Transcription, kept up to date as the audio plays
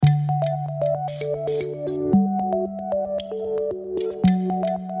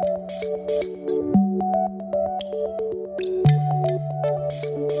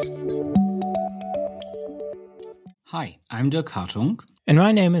I'm Dirk Hartung. And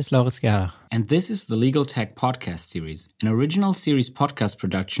my name is Loris Gerlach. And this is the Legal Tech Podcast Series, an original series podcast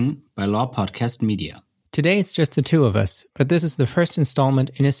production by Law Podcast Media. Today it's just the two of us, but this is the first installment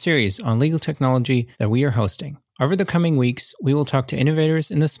in a series on legal technology that we are hosting. Over the coming weeks, we will talk to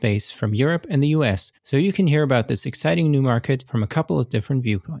innovators in the space from Europe and the US, so you can hear about this exciting new market from a couple of different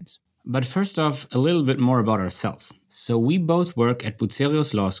viewpoints. But first off, a little bit more about ourselves. So we both work at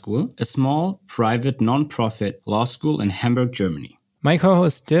Bucerius Law School, a small, private, non-profit law school in Hamburg, Germany. My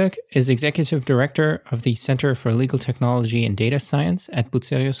co-host Dirk is Executive Director of the Center for Legal Technology and Data Science at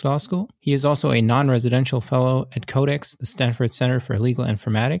Bucerius Law School. He is also a non-residential fellow at Codex, the Stanford Center for Legal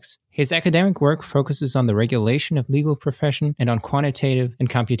Informatics. His academic work focuses on the regulation of legal profession and on quantitative and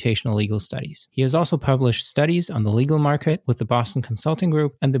computational legal studies. He has also published studies on the legal market with the Boston Consulting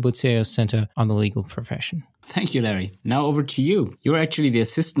Group and the Bucerius Center on the Legal Profession. Thank you, Larry. Now over to you. You're actually the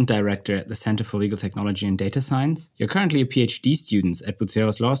Assistant Director at the Center for Legal Technology and Data Science. You're currently a PhD student at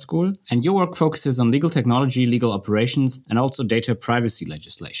Bucerius Law School, and your work focuses on legal technology, legal operations, and also data privacy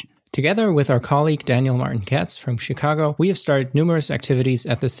legislation. Together with our colleague Daniel Martin Katz from Chicago, we have started numerous activities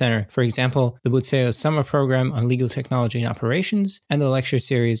at the center. For example, the Bucerius Summer Program on Legal Technology and Operations and the lecture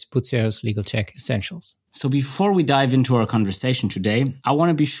series Bucerius Legal Tech Essentials. So before we dive into our conversation today, I want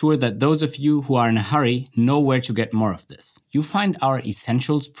to be sure that those of you who are in a hurry know where to get more of this. You find our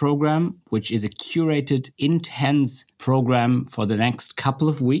Essentials program, which is a curated, intense program for the next couple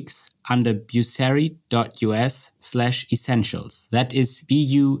of weeks under buceri.us/essentials. That is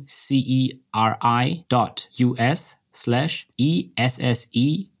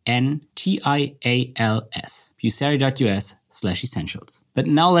buceri.us/essentials. buceri.us/essentials. But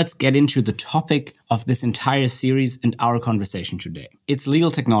now let's get into the topic of this entire series and our conversation today. It's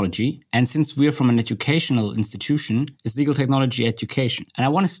legal technology, and since we're from an educational institution, it's legal technology education. And I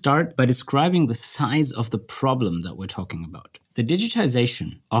want to start by describing the size of the problem that we're talking about. The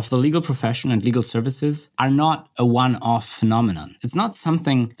digitization of the legal profession and legal services are not a one-off phenomenon. It's not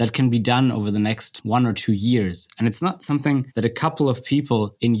something that can be done over the next 1 or 2 years. And it's not something that a couple of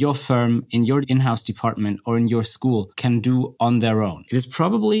people in your firm, in your in-house department, or in your school can do on their own. It is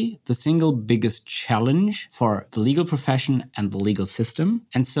probably the single biggest challenge for the legal profession and the legal system.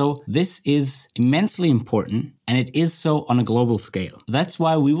 And so this is immensely important, and it is so on a global scale. That's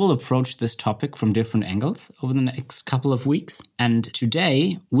why we will approach this topic from different angles over the next couple of weeks. And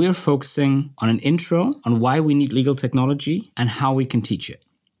today, we're focusing on an intro on why we need legal technology and how we can teach it.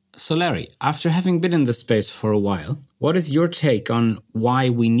 So Larry, after having been in this space for a while, what is your take on why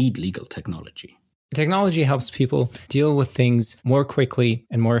we need legal technology? Technology helps people deal with things more quickly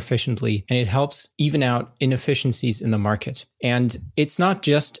and more efficiently, and it helps even out inefficiencies in the market. And it's not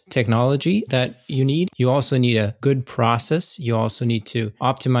just technology that you need. You also need a good process. You also need to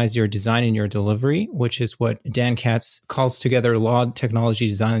optimize your design and your delivery, which is what Dan Katz calls together law, technology,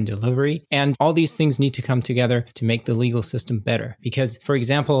 design, and delivery. And all these things need to come together to make the legal system better. Because, for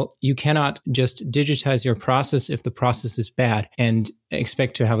example, you cannot just digitize your process if the process is bad and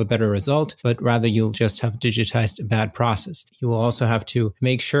expect to have a better result, but rather you'll just have digitized a bad process. You will also have to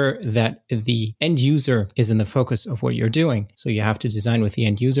make sure that the end user is in the focus of what you're doing. So you have to design with the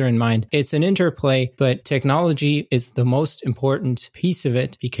end user in mind. It's an interplay, but technology is the most important piece of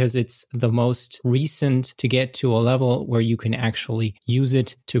it because it's the most recent to get to a level where you can actually use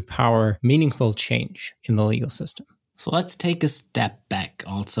it to power meaningful change in the legal system. So let's take a step back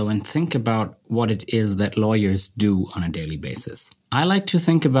also and think about what it is that lawyers do on a daily basis. I like to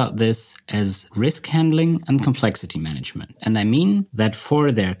think about this as risk handling and complexity management. And I mean that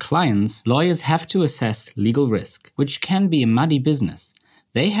for their clients, lawyers have to assess legal risk, which can be a muddy business.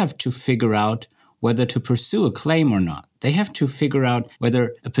 They have to figure out whether to pursue a claim or not. They have to figure out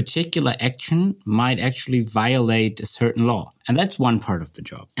whether a particular action might actually violate a certain law. And that's one part of the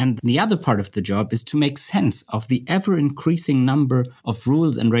job. And the other part of the job is to make sense of the ever-increasing number of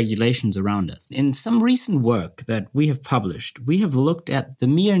rules and regulations around us. In some recent work that we have published, we have looked at the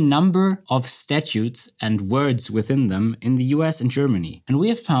mere number of statutes and words within them in the US and Germany. And we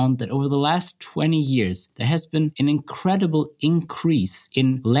have found that over the last 20 years, there has been an incredible increase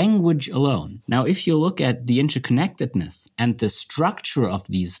in language alone. Now, if you look at the interconnectedness and the structure of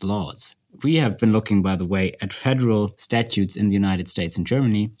these laws, we have been looking, by the way, at federal statutes in the United States and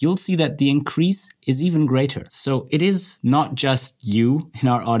Germany, you'll see that the increase is even greater. So it is not just you in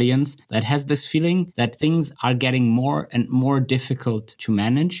our audience that has this feeling that things are getting more and more difficult to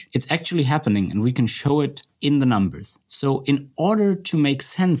manage. It's actually happening, and we can show it in the numbers. So in order to make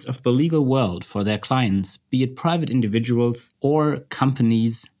sense of the legal world for their clients, be it private individuals or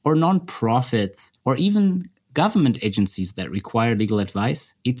companies or non-profits or even government agencies that require legal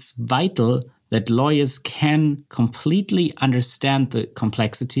advice, it's vital that lawyers can completely understand the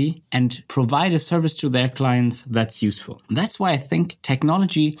complexity and provide a service to their clients that's useful. That's why I think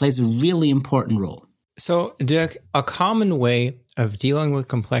technology plays a really important role. So, Dirk, a common way of dealing with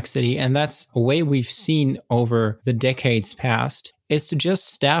complexity, and that's a way we've seen over the decades past, is to just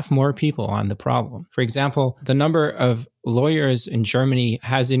staff more people on the problem. For example, the number of lawyers in Germany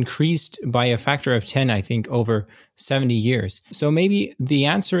has increased by a factor of 10, I think, over 70 years. So maybe the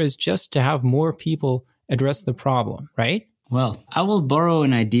answer is just to have more people address the problem, right? Well, I will borrow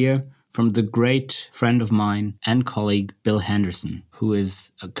an idea from the great friend of mine and colleague Bill Henderson, who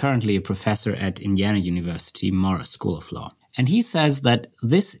is currently a professor at Indiana University Mora School of Law. And he says that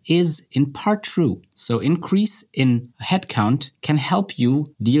this is in part true. So increase in headcount can help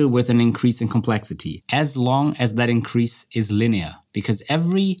you deal with an increase in complexity as long as that increase is linear. Because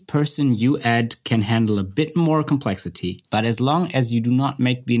every person you add can handle a bit more complexity. But as long as you do not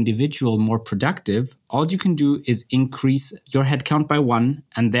make the individual more productive, all you can do is increase your headcount by 1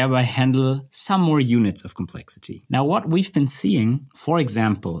 and thereby handle some more units of complexity. Now, what we've been seeing, for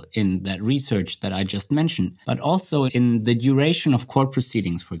example, in that research that I just mentioned, but also in the duration of court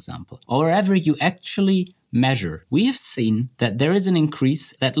proceedings, for example, or wherever you actually measure, we have seen that there is an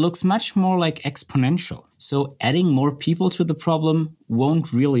increase that looks much more like exponential. So adding more people to the problem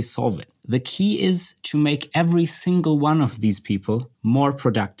won't really solve it. The key is to make every single one of these people more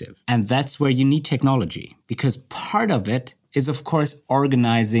productive. And that's where you need technology, because part of it is, of course,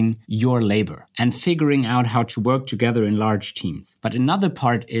 organizing your labor and figuring out how to work together in large teams. But another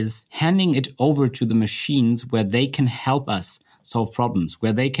part is handing it over to the machines where they can help us solve problems,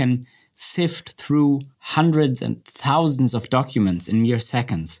 where they can sift through hundreds and thousands of documents in mere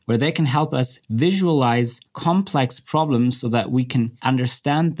seconds, where they can help us visualize complex problems so that we can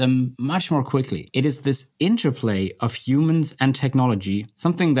understand them much more quickly. It is this interplay of humans and technology,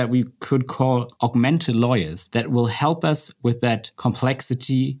 something that we could call augmented lawyers, that will help us with that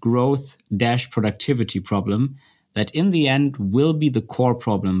complexity, growth, productivity problem that in the end will be the core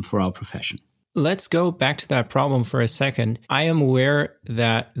problem for our profession. Let's go back to that problem for a second. I am aware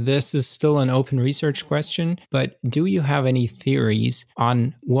that this is still an open research question, but do you have any theories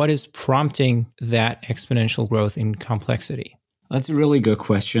on what is prompting that exponential growth in complexity? That's a really good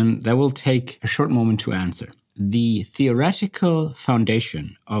question that will take a short moment to answer. The theoretical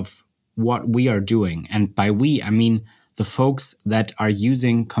foundation of what we are doing, and by we, I mean the folks that are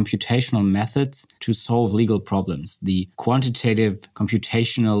using computational methods to solve legal problems, the quantitative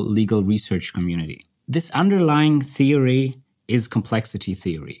computational legal research community. This underlying theory is complexity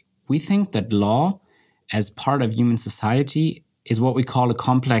theory. We think that law, as part of human society, is what we call a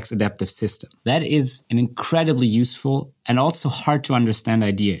complex adaptive system. That is an incredibly useful and also hard to understand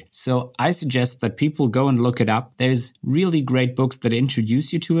idea. So I suggest that people go and look it up. There's really great books that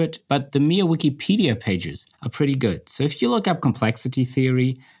introduce you to it, but the mere Wikipedia pages are pretty good. So if you look up complexity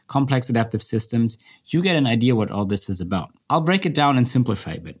theory, complex adaptive systems, you get an idea what all this is about. I'll break it down and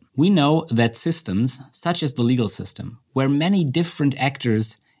simplify a bit. We know that systems, such as the legal system, where many different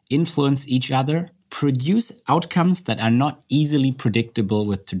actors influence each other, produce outcomes that are not easily predictable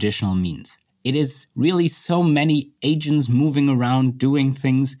with traditional means. It is really so many agents moving around doing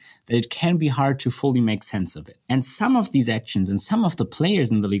things that it can be hard to fully make sense of it. And some of these actions and some of the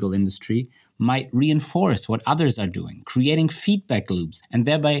players in the legal industry might reinforce what others are doing, creating feedback loops and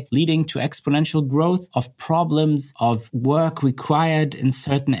thereby leading to exponential growth of problems, of work required in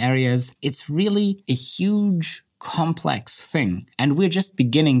certain areas. It's really a huge complex thing, and we're just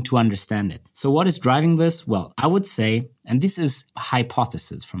beginning to understand it. So what is driving this? Well, I would say, and this is a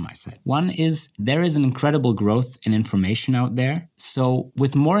hypothesis from my side. One is there is an incredible growth in information out there. So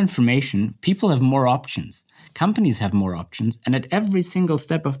with more information, people have more options. Companies have more options. And at every single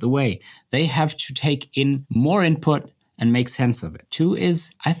step of the way, they have to take in more input and make sense of it. Two is,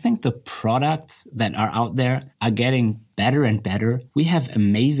 I think the products that are out there are getting better and better. We have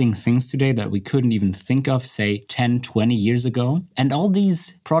amazing things today that we couldn't even think of, say, 10, 20 years ago. And all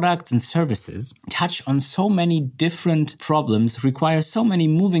these products and services touch on so many different problems, require so many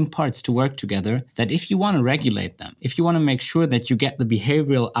moving parts to work together, that if you want to regulate them, if you want to make sure that you get the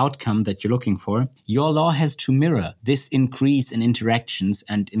behavioral outcome that you're looking for, your law has to mirror this increase in interactions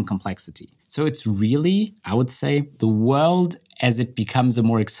and in complexity. So it's really, I would say, the world as it becomes a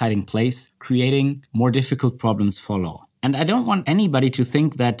more exciting place, creating more difficult problems for law. And I don't want anybody to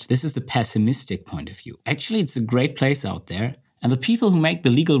think that this is a pessimistic point of view. Actually, it's a great place out there. And the people who make the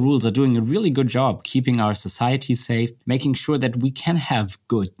legal rules are doing a really good job keeping our society safe, making sure that we can have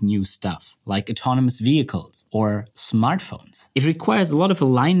good new stuff like autonomous vehicles or smartphones. It requires a lot of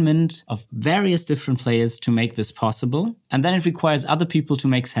alignment of various different players to make this possible, and then it requires other people to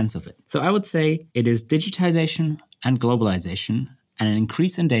make sense of it. So I would say it is digitization and globalization and an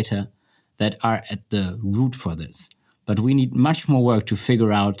increase in data that are at the root for this. But we need much more work to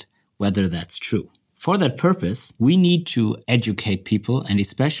figure out whether that's true. For that purpose, we need to educate people and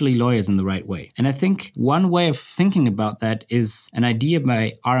especially lawyers in the right way. And I think one way of thinking about that is an idea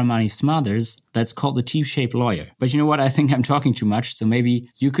by Aramani Smathers that's called the T-shaped lawyer. But you know what? I think I'm talking too much. So maybe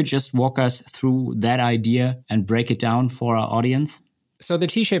you could just walk us through that idea and break it down for our audience. So the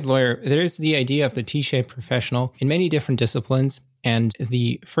T-shaped lawyer, there's the idea of the T-shaped professional in many different disciplines. And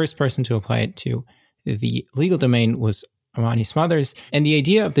the first person to apply it to the legal domain was Aramani Smathers. And the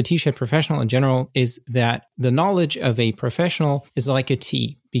idea of the T-shaped professional in general is that the knowledge of a professional is like a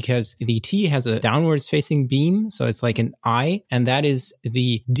T, because the T has a downwards facing beam. So it's like an I, and that is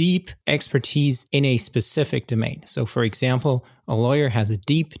the deep expertise in a specific domain. So for example, a lawyer has a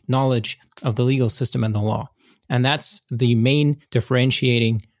deep knowledge of the legal system and the law. And that's the main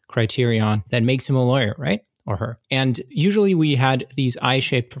differentiating criterion that makes him a lawyer, right? Or her. And usually we had these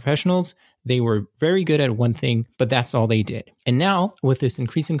I-shaped professionals. They were very good at one thing, but that's all they did. And now, with this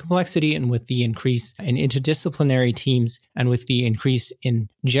increase in complexity and with the increase in interdisciplinary teams and with the increase in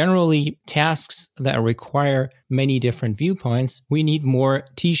generally tasks that require many different viewpoints, we need more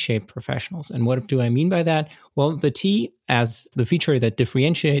T-shaped professionals. And what do I mean by that? Well, the T, as the feature that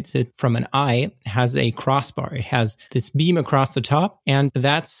differentiates it from an I, has a crossbar. It has this beam across the top, and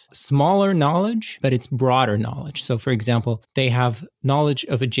that's smaller knowledge, but it's broader knowledge. So, for example, they have knowledge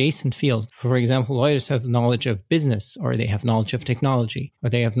of adjacent fields. For example, lawyers have knowledge of business, or they have knowledge of technology, or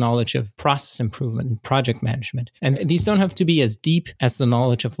they have knowledge of process improvement and project management. And these don't have to be as deep as the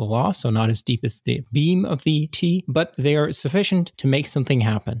knowledge of the law, so not as deep as the beam of the T, but they are sufficient to make something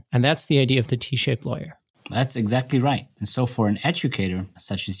happen. And that's the idea of the T-shaped lawyer. That's exactly right. And so for an educator,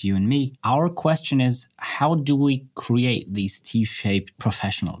 such as you and me, our question is, how do we create these T-shaped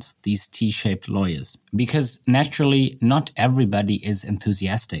professionals, these T-shaped lawyers? Because naturally, not everybody is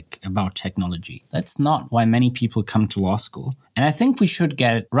enthusiastic about technology. That's not why many people come to law school. And I think we should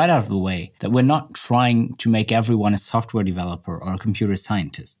get it right out of the way that we're not trying to make everyone a software developer or a computer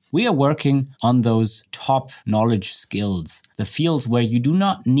scientist. We are working on those top knowledge skills, the fields where you do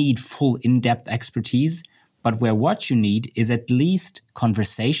not need full in-depth expertise, but where what you need is at least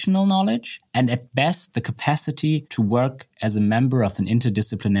conversational knowledge and at best the capacity to work as a member of an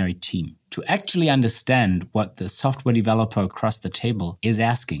interdisciplinary team. To actually understand what the software developer across the table is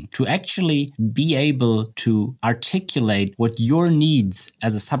asking, to actually be able to articulate what your needs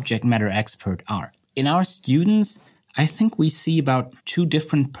as a subject matter expert are. In our students, I think we see about two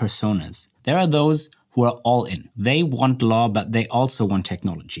different personas. There are those who are all in. They want law, but they also want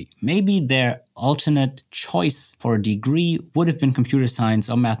technology. Maybe their alternate choice for a degree would have been computer science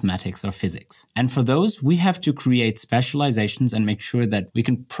or mathematics or physics. And for those, we have to create specializations and make sure that we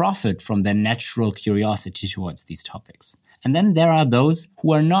can profit from their natural curiosity towards these topics. And then there are those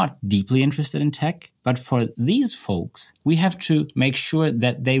who are not deeply interested in tech, but for these folks, we have to make sure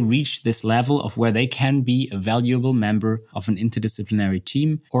that they reach this level of where they can be a valuable member of an interdisciplinary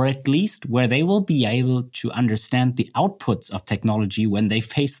team, or at least where they will be able to understand the outputs of technology when they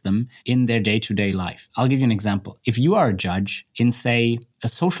face them in their day-to-day life. I'll give you an example. If you are a judge in, say, a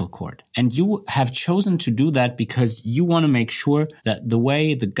social court, and you have chosen to do that because you want to make sure that the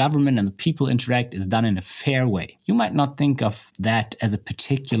way the government and the people interact is done in a fair way, you might not think of that as a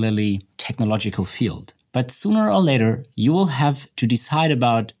particularly technological field. But sooner or later, you will have to decide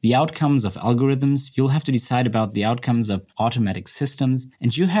about the outcomes of algorithms, you'll have to decide about the outcomes of automatic systems,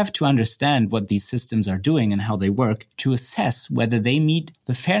 and you have to understand what these systems are doing and how they work to assess whether they meet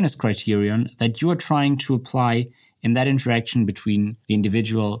the fairness criterion that you are trying to apply in that interaction between the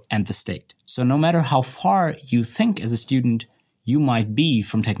individual and the state. So no matter how far you think as a student you might be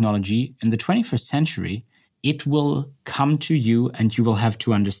from technology, in the 21st century, it will come to you and you will have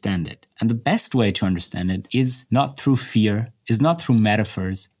to understand it. And the best way to understand it is not through fear, is not through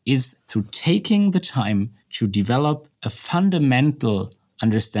metaphors, is through taking the time to develop a fundamental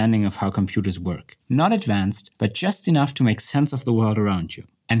understanding of how computers work. Not advanced, but just enough to make sense of the world around you.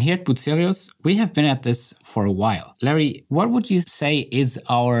 And here at Bucerius, we have been at this for a while. Larry, what would you say is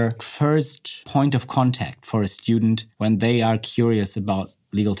our first point of contact for a student when they are curious about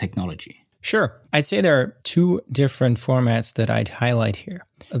legal technology? Sure. I'd say there are two different formats that I'd highlight here.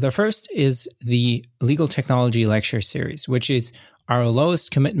 The first is the Legal Technology Lecture Series, which is our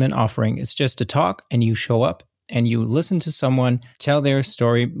lowest commitment offering. It's just a talk and you show up and you listen to someone tell their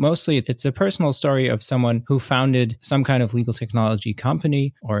story. Mostly it's a personal story of someone who founded some kind of legal technology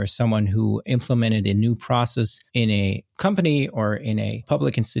company or someone who implemented a new process in a company or in a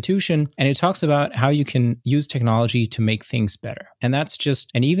public institution. And it talks about how you can use technology to make things better. And that's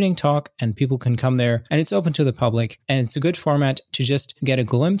just an evening talk, and people can come there, and it's open to the public. And it's a good format to just get a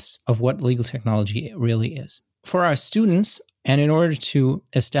glimpse of what legal technology really is. For our students, and in order to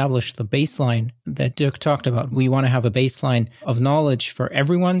establish the baseline that Dirk talked about, we want to have a baseline of knowledge for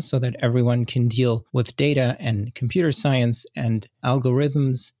everyone so that everyone can deal with data and computer science and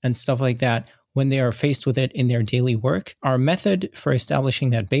algorithms and stuff like that when they are faced with it in their daily work. Our method for establishing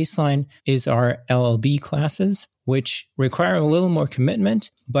that baseline is our LLB classes, which require a little more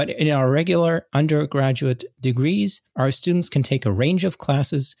commitment. But in our regular undergraduate degrees, our students can take a range of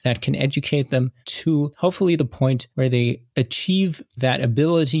classes that can educate them to hopefully the point where they achieve that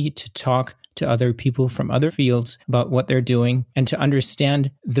ability to talk to other people from other fields about what they're doing and to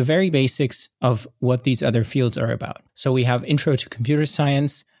understand the very basics of what these other fields are about. So we have Intro to Computer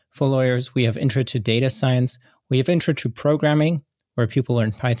Science for lawyers. We have Intro to Data Science. We have Intro to Programming, where people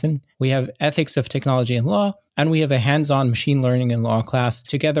learn Python. We have Ethics of Technology and Law, and we have a hands-on machine learning and law class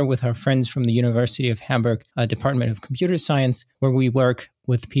together with our friends from the University of Hamburg Department of Computer Science, where we work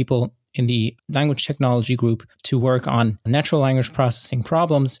with people in the language technology group to work on natural language processing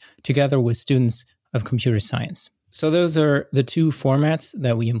problems together with students of computer science. So those are the two formats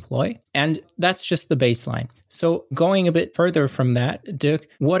that we employ, and that's just the baseline. So going a bit further from that, Dirk,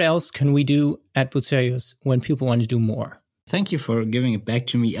 what else can we do at Bucerius when people want to do more? Thank you for giving it back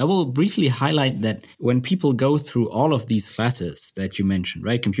to me. I will briefly highlight that when people go through all of these classes that you mentioned,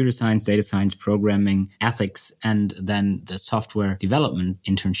 right? Computer science, data science, programming, ethics, and then the software development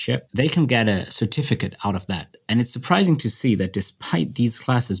internship, they can get a certificate out of that. And it's surprising to see that despite these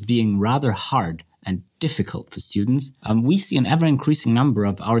classes being rather hard and difficult for students, we see an ever-increasing number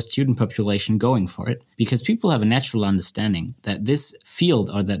of our student population going for it because people have a natural understanding that this field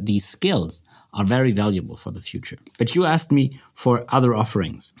or that these skills are very valuable for the future. But you asked me for other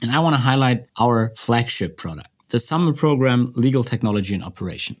offerings, and I want to highlight our flagship product, the summer program, Legal Technology and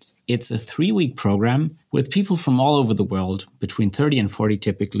Operations. It's a 3-week program with people from all over the world, between 30 and 40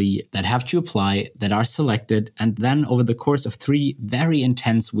 typically, that have to apply, that are selected, and then over the course of 3 very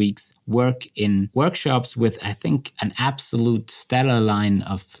intense weeks, work in workshops with, I think, an absolute stellar line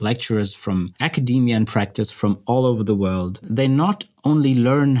of lecturers from academia and practice from all over the world. They not only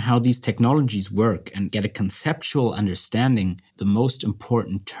learn how these technologies work and get a conceptual understanding, the most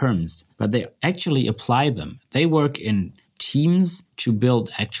important terms, but they actually apply them. They work in teams to build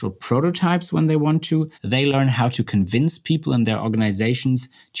actual prototypes when they want to. They learn how to convince people in their organizations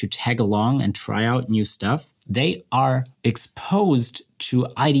to tag along and try out new stuff. They are exposed to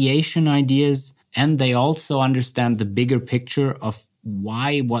ideation ideas, and they also understand the bigger picture of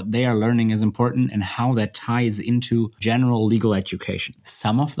why what they are learning is important and how that ties into general legal education.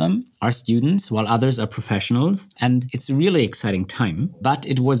 Some of them are students, while others are professionals, and it's a really exciting time. But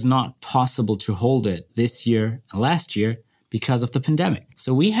it was not possible to hold it this year and last year because of the pandemic.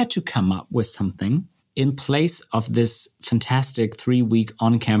 So we had to come up with something in place of this fantastic 3-week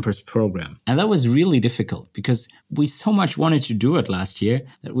on-campus program. And that was really difficult because we so much wanted to do it last year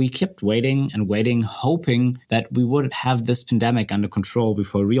that we kept waiting and waiting, hoping that we would have this pandemic under control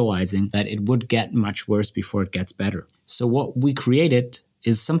before realizing that it would get much worse before it gets better. So what we created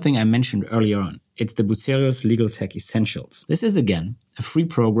is something I mentioned earlier on. It's the Bucerius Legal Tech Essentials. This is, again, a free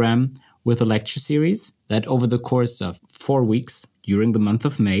program with a lecture series that over the course of 4 weeks during the month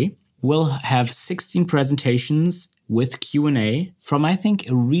of May will have 16 presentations with Q&A from, I think,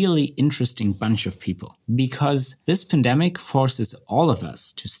 a really interesting bunch of people. Because this pandemic forces all of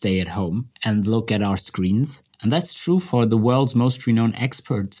us to stay at home and look at our screens. And that's true for the world's most renowned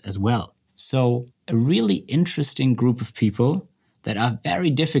experts as well. So a really interesting group of people that are very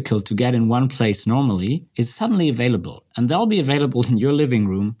difficult to get in one place normally is suddenly available. And they'll be available in your living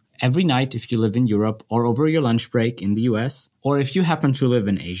room every night if you live in Europe, or over your lunch break in the US, or if you happen to live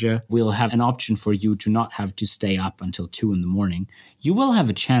in Asia, we'll have an option for you to not have to stay up until 2 in the morning. You will have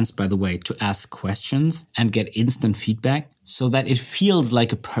a chance, by the way, to ask questions and get instant feedback so that it feels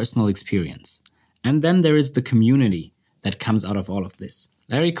like a personal experience. And then there is the community that comes out of all of this.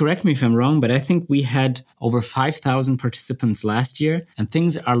 Larry, correct me if I'm wrong, but I think we had over 5,000 participants last year, and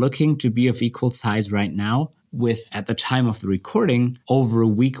things are looking to be of equal size right now, with, at the time of the recording, over a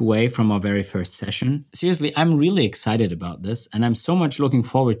week away from our very first session. Seriously, I'm really excited about this, and I'm so much looking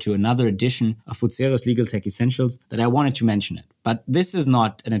forward to another edition of Bucerius Legal Tech Essentials that I wanted to mention it. But this is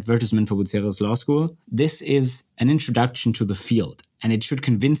not an advertisement for Bucerius Law School. This is an introduction to the field. and it should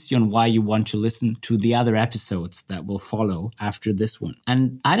convince you on why you want to listen to the other episodes that will follow after this one.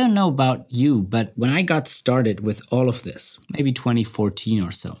 And I don't know about you, but when I got started with all of this, maybe 2014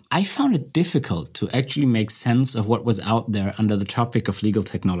 or so, I found it difficult to actually make sense of what was out there under the topic of legal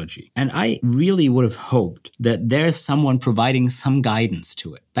technology. And I really would have hoped that there's someone providing some guidance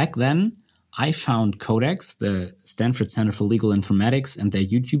to it. Back then, I found Codex, the Stanford Center for Legal Informatics, and their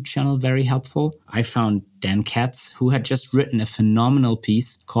YouTube channel very helpful. I found Dan Katz, who had just written a phenomenal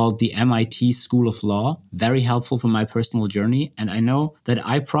piece called The MIT School of Law, very helpful for my personal journey. And I know that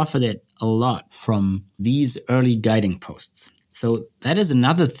I profited a lot from these early guiding posts. So that is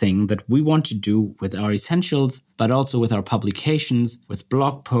another thing that we want to do with our essentials, but also with our publications, with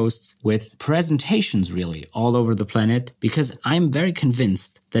blog posts, with presentations really all over the planet, because I'm very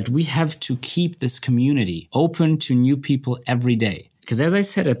convinced that we have to keep this community open to new people every day. Because as I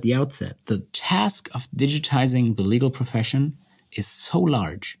said at the outset, the task of digitizing the legal profession is so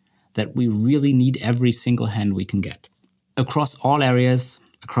large that we really need every single hand we can get. Across all areas,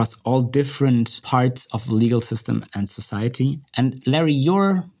 across all different parts of the legal system and society. And Larry,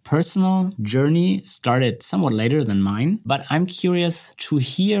 your personal journey started somewhat later than mine, but I'm curious to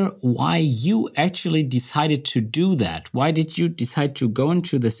hear why you actually decided to do that. Why did you decide to go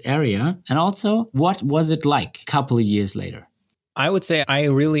into this area? And also, what was it like a couple of years later? I would say I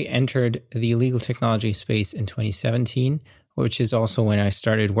really entered the legal technology space in 2017, which is also when I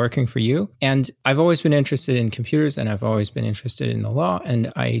started working for you. And I've always been interested in computers and I've always been interested in the law.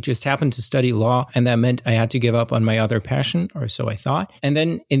 And I just happened to study law. And that meant I had to give up on my other passion, or so I thought. And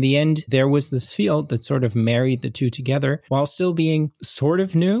then in the end, there was this field that sort of married the two together while still being sort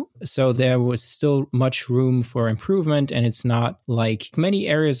of new. So there was still much room for improvement. And it's not like many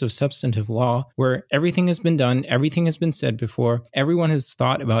areas of substantive law where everything has been done, everything has been said before, everyone has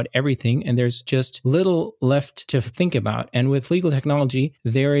thought about everything, and there's just little left to think about. And with legal technology,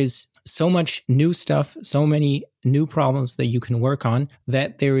 there is so much new stuff, so many new problems that you can work on,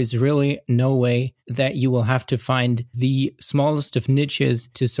 that there is really no way that you will have to find the smallest of niches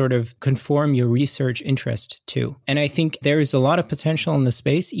to sort of conform your research interest to. And I think there is a lot of potential in the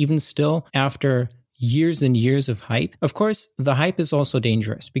space, even still after years and years of hype. Of course, the hype is also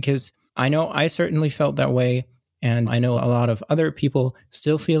dangerous because I know I certainly felt that way. And I know a lot of other people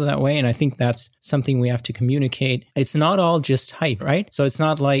still feel that way. And I think that's something we have to communicate. It's not all just hype, right? So it's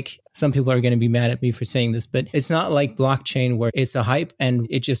not like, some people are going to be mad at me for saying this, but it's not like blockchain where it's a hype and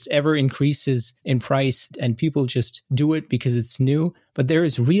it just ever increases in price and people just do it because it's new. But there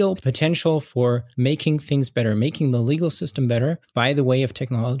is real potential for making things better, making the legal system better by the way of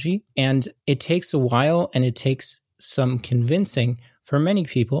technology. And it takes a while and it takes some convincing for many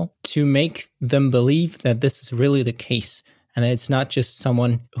people to make them believe that this is really the case and that it's not just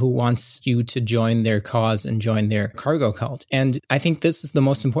someone who wants you to join their cause and join their cargo cult. And I think this is the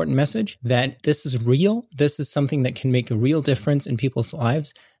most important message, that this is real. This is something that can make a real difference in people's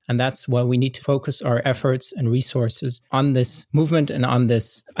lives. And that's why we need to focus our efforts and resources on this movement and on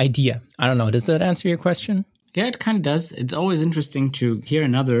this idea. I don't know. Does that answer your question? Yeah, it kind of does. It's always interesting to hear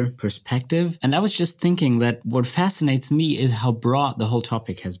another perspective. And I was just thinking that what fascinates me is how broad the whole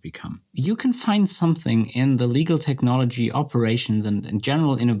topic has become. You can find something in the legal technology operations and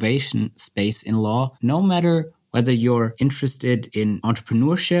general innovation space in law, no matter whether you're interested in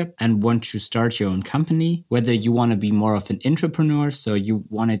entrepreneurship and want to start your own company, whether you want to be more of an entrepreneur, so you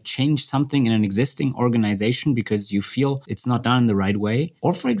want to change something in an existing organization because you feel it's not done in the right way,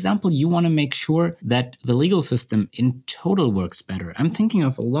 or for example, you want to make sure that the legal system in total works better. I'm thinking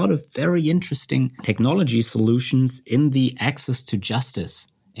of a lot of very interesting technology solutions in the access to justice,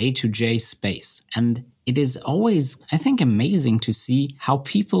 A to J space. And it is always, I think, amazing to see how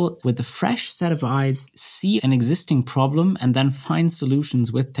people with a fresh set of eyes see an existing problem and then find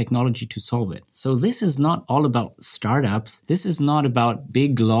solutions with technology to solve it. So this is not all about startups. This is not about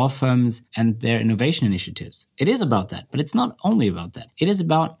big law firms and their innovation initiatives. It is about that, but it's not only about that. It is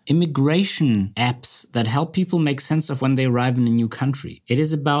about immigration apps that help people make sense of when they arrive in a new country. It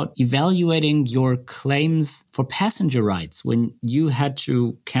is about evaluating your claims for passenger rights when you had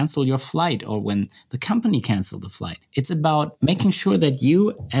to cancel your flight or when the company canceled the flight. It's about making sure that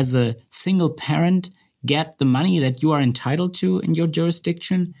you, as a single parent, get the money that you are entitled to in your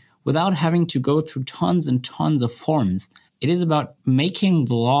jurisdiction without having to go through tons and tons of forms. It is about making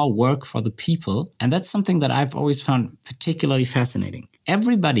the law work for the people. And that's something that I've always found particularly fascinating.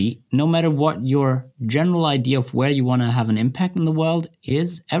 everybody, no matter what your general idea of where you want to have an impact in the world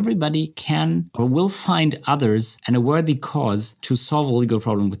is, everybody can or will find others and a worthy cause to solve a legal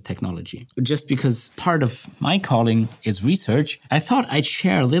problem with technology. Just because part of my calling is research, I thought I'd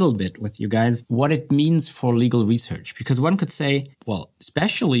share a little bit with you guys what it means for legal research. Because one could say, well,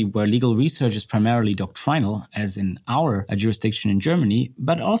 especially where legal research is primarily doctrinal, as in our jurisdiction in Germany,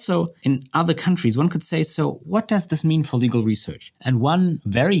 but also in other countries, one could say, so what does this mean for legal research? And one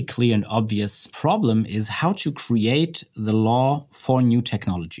very clear and obvious problem is how to create the law for new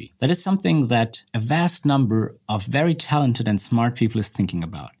technology. That is something that a vast number of very talented and smart people is thinking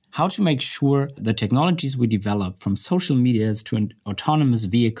about. How to make sure the technologies we develop, from social medias to autonomous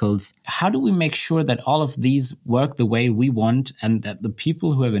vehicles, how do we make sure that all of these work the way we want and that the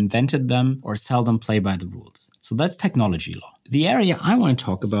people who have invented them or sell them play by the rules? So that's technology law. The area I want to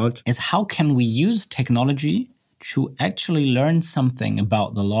talk about is how can we use technology to actually learn something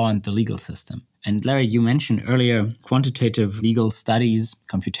about the law and the legal system. And Larry, you mentioned earlier quantitative legal studies,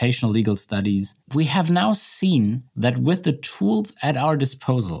 computational legal studies. We have now seen that with the tools at our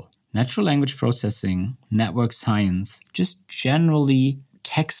disposal, natural language processing, network science, just generally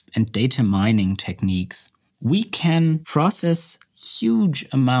text and data mining techniques, we can process huge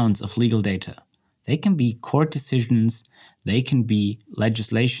amounts of legal data. They can be court decisions, they can be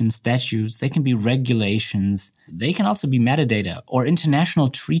legislation, statutes, they can be regulations, they can also be metadata or international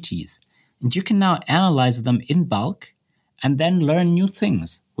treaties. And you can now analyze them in bulk and then learn new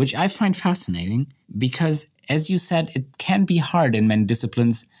things, which I find fascinating because, as you said, it can be hard in many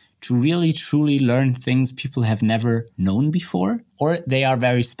disciplines to really truly learn things people have never known before, or they are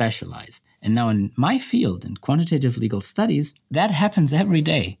very specialized. And now in my field, in quantitative legal studies, that happens every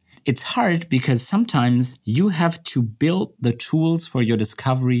day. It's hard because sometimes you have to build the tools for your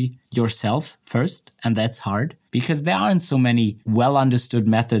discovery yourself first, and that's hard because there aren't so many well-understood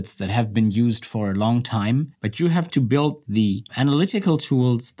methods that have been used for a long time, but you have to build the analytical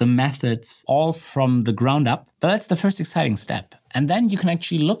tools, the methods, all from the ground up. But that's the first exciting step. And then you can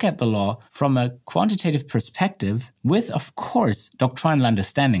actually look at the law from a quantitative perspective with, of course, doctrinal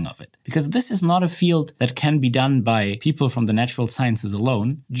understanding of it. Because this is not a field that can be done by people from the natural sciences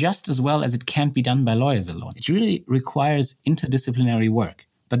alone, just as well as it can't be done by lawyers alone. It really requires interdisciplinary work.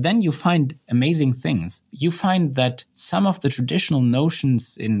 But then you find amazing things. You find that some of the traditional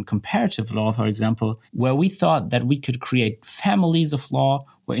notions in comparative law, for example, where we thought that we could create families of law,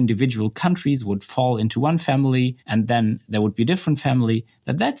 where individual countries would fall into one family and then there would be a different family,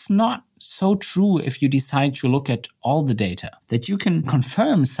 that's not so true if you decide to look at all the data. That you can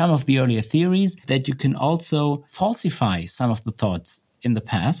confirm some of the earlier theories, that you can also falsify some of the thoughts in the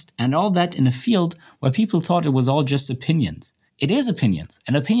past, and all that in a field where people thought it was all just opinions. It is opinions,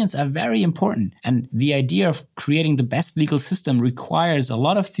 and opinions are very important. And the idea of creating the best legal system requires a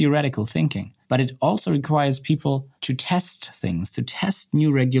lot of theoretical thinking. But it also requires people to test things, to test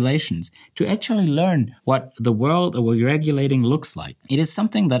new regulations, to actually learn what the world or what regulating looks like. It is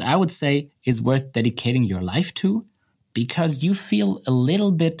something that I would say is worth dedicating your life to, because you feel a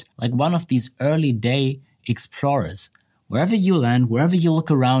little bit like one of these early day explorers. Wherever you land, wherever you look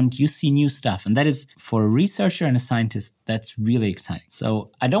around, you see new stuff. And that is, for a researcher and a scientist, that's really exciting.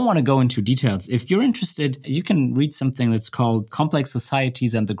 So I don't want to go into details. If you're interested, you can read something that's called Complex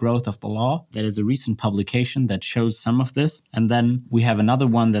Societies and the Growth of the Law. That is a recent publication that shows some of this. And then we have another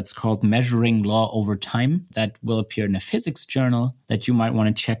one that's called Measuring Law Over Time that will appear in a physics journal that you might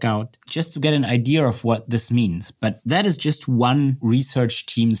want to check out just to get an idea of what this means. But that is just one research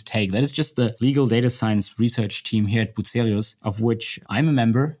team's take. That is just the legal data science research team here at Bucerius, of which I'm a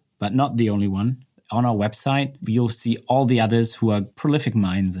member, but not the only one. On our website, you'll see all the others who are prolific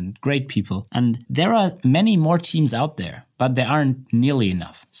minds and great people. And there are many more teams out there, but there aren't nearly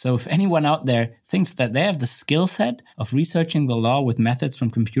enough. So if anyone out there thinks that they have the skill set of researching the law with methods from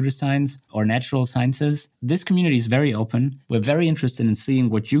computer science or natural sciences, this community is very open. We're very interested in seeing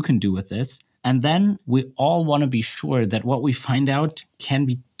what you can do with this. And then we all want to be sure that what we find out can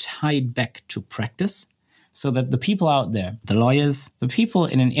be tied back to practice, so that the people out there, the lawyers, the people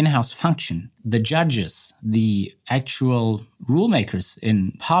in an in-house function, the judges, the actual rule makers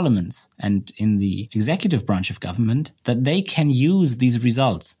in parliaments and in the executive branch of government, that they can use these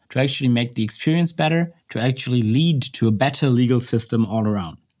results to actually make the experience better, to actually lead to a better legal system all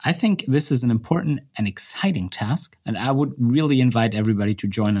around. I think this is an important and exciting task, and I would really invite everybody to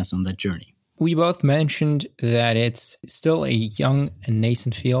join us on that journey. We both mentioned that it's still a young and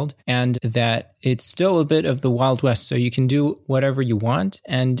nascent field and that it's still a bit of the Wild West. So you can do whatever you want.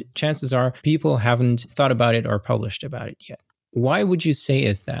 And chances are people haven't thought about it or published about it yet. Why would you say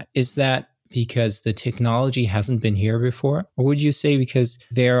is that? Is that because the technology hasn't been here before? Or would you say because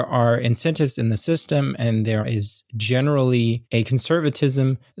there are incentives in the system and there is generally a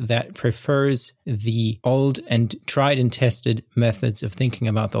conservatism that prefers the old and tried and tested methods of thinking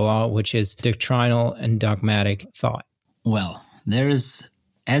about the law, which is doctrinal and dogmatic thought? Well, there is,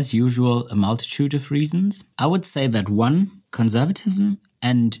 as usual, a multitude of reasons. I would say that one, conservatism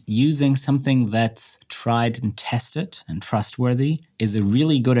and using something that's tried and tested and trustworthy is a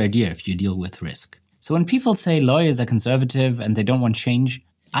really good idea if you deal with risk. So when people say lawyers are conservative and they don't want change,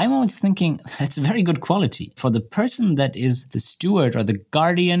 I'm always thinking that's a very good quality for the person that is the steward or the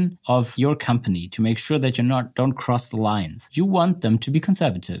guardian of your company to make sure that don't cross the lines. You want them to be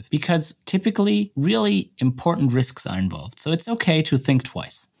conservative because typically really important risks are involved. So it's okay to think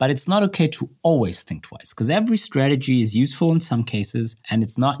twice, but it's not okay to always think twice because every strategy is useful in some cases and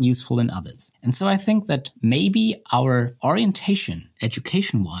it's not useful in others. And so I think that maybe our orientation,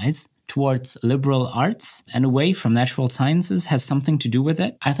 education-wise, towards liberal arts and away from natural sciences has something to do with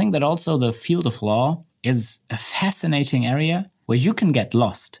it. I think that also the field of law is a fascinating area where you can get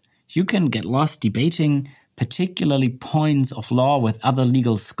lost. You can get lost debating particularly points of law with other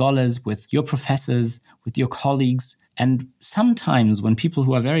legal scholars, with your professors, with your colleagues. And sometimes when people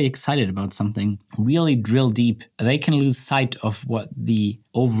who are very excited about something really drill deep, they can lose sight of what the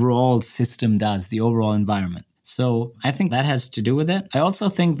overall system does, the overall environment. So I think that has to do with it. I also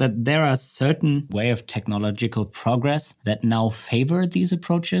think that there are certain way of technological progress that now favor these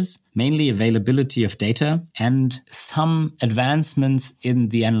approaches, mainly availability of data and some advancements in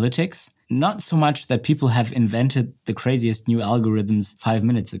the analytics. Not so much that people have invented the craziest new algorithms 5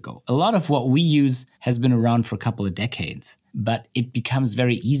 minutes ago. A lot of what we use has been around for a couple of decades, but it becomes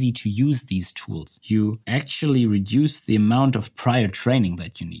very easy to use these tools. You actually reduce the amount of prior training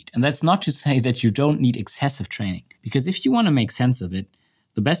that you need. And that's not to say that you don't need excessive training, because if you want to make sense of it,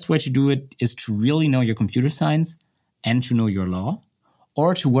 the best way to do it is to really know your computer science and to know your law,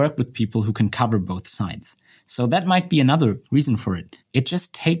 or to work with people who can cover both sides. So that might be another reason for it. It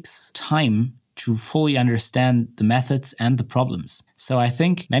just takes time to fully understand the methods and the problems. So I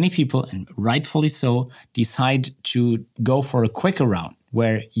think many people, and rightfully so, decide to go for a quicker route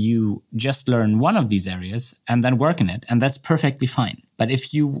where you just learn one of these areas and then work in it, and that's perfectly fine. But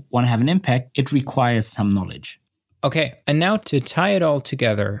if you want to have an impact, it requires some knowledge. Okay, and now to tie it all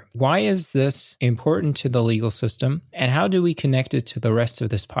together, why is this important to the legal system, and how do we connect it to the rest of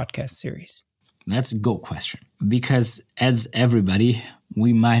this podcast series? That's a good question, because as everybody,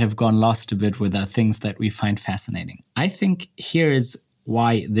 we might have gone lost a bit with the things that we find fascinating. I think here is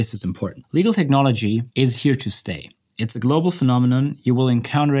why this is important. Legal technology is here to stay. It's a global phenomenon. You will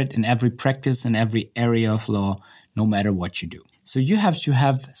encounter it in every practice and every area of law, no matter what you do. So you have to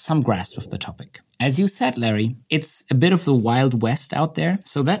have some grasp of the topic. As you said, Larry, it's a bit of the Wild West out there.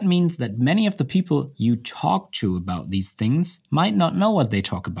 So that means that many of the people you talk to about these things might not know what they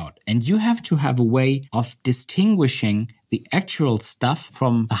talk about. And you have to have a way of distinguishing the actual stuff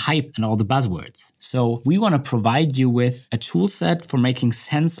from the hype and all the buzzwords. So we want to provide you with a tool set for making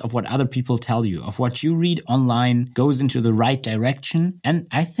sense of what other people tell you, of what you read online goes into the right direction. And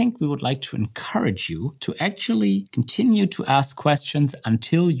I think we would like to encourage you to actually continue to ask questions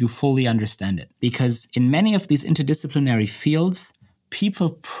until you fully understand it. Because in many of these interdisciplinary fields,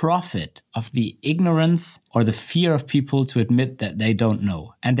 people profit of the ignorance or the fear of people to admit that they don't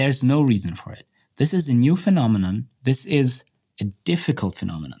know. And there's no reason for it. This is a new phenomenon. This is a difficult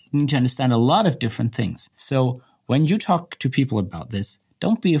phenomenon. You need to understand a lot of different things. So when you talk to people about this,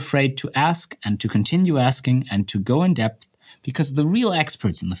 don't be afraid to ask and to continue asking and to go in depth, because the real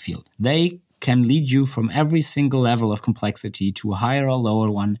experts in the field, they can lead you from every single level of complexity to a higher or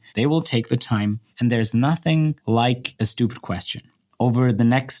lower one. They will take the time, and there's nothing like a stupid question. Over the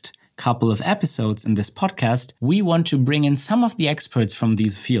next couple of episodes in this podcast, we want to bring in some of the experts from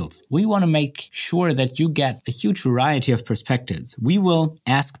these fields. We want to make sure that you get a huge variety of perspectives. We will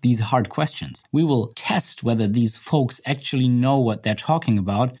ask these hard questions. We will test whether these folks actually know what they're talking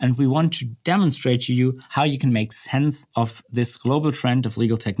about, and we want to demonstrate to you how you can make sense of this global trend of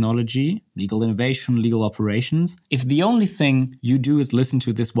legal technology, legal innovation, legal operations. If the only thing you do is listen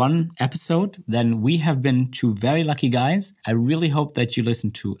to this one episode, then we have been two very lucky guys. I really hope that you listen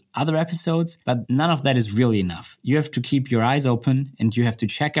to other episodes, but none of that is really enough. You have to keep your eyes open and you have to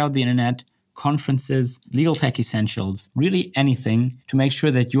check out the internet, conferences, legal tech essentials, really anything to make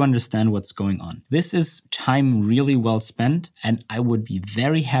sure that you understand what's going on. This is time really well spent, and I would be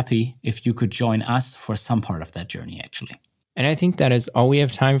very happy if you could join us for some part of that journey, actually. And I think that is all we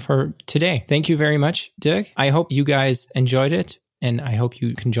have time for today. Thank you very much, Dirk. I hope you guys enjoyed it. And I hope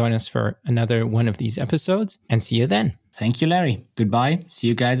you can join us for another one of these episodes, and see you then. Thank you, Larry. Goodbye. See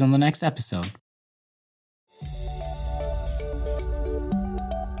you guys on the next episode.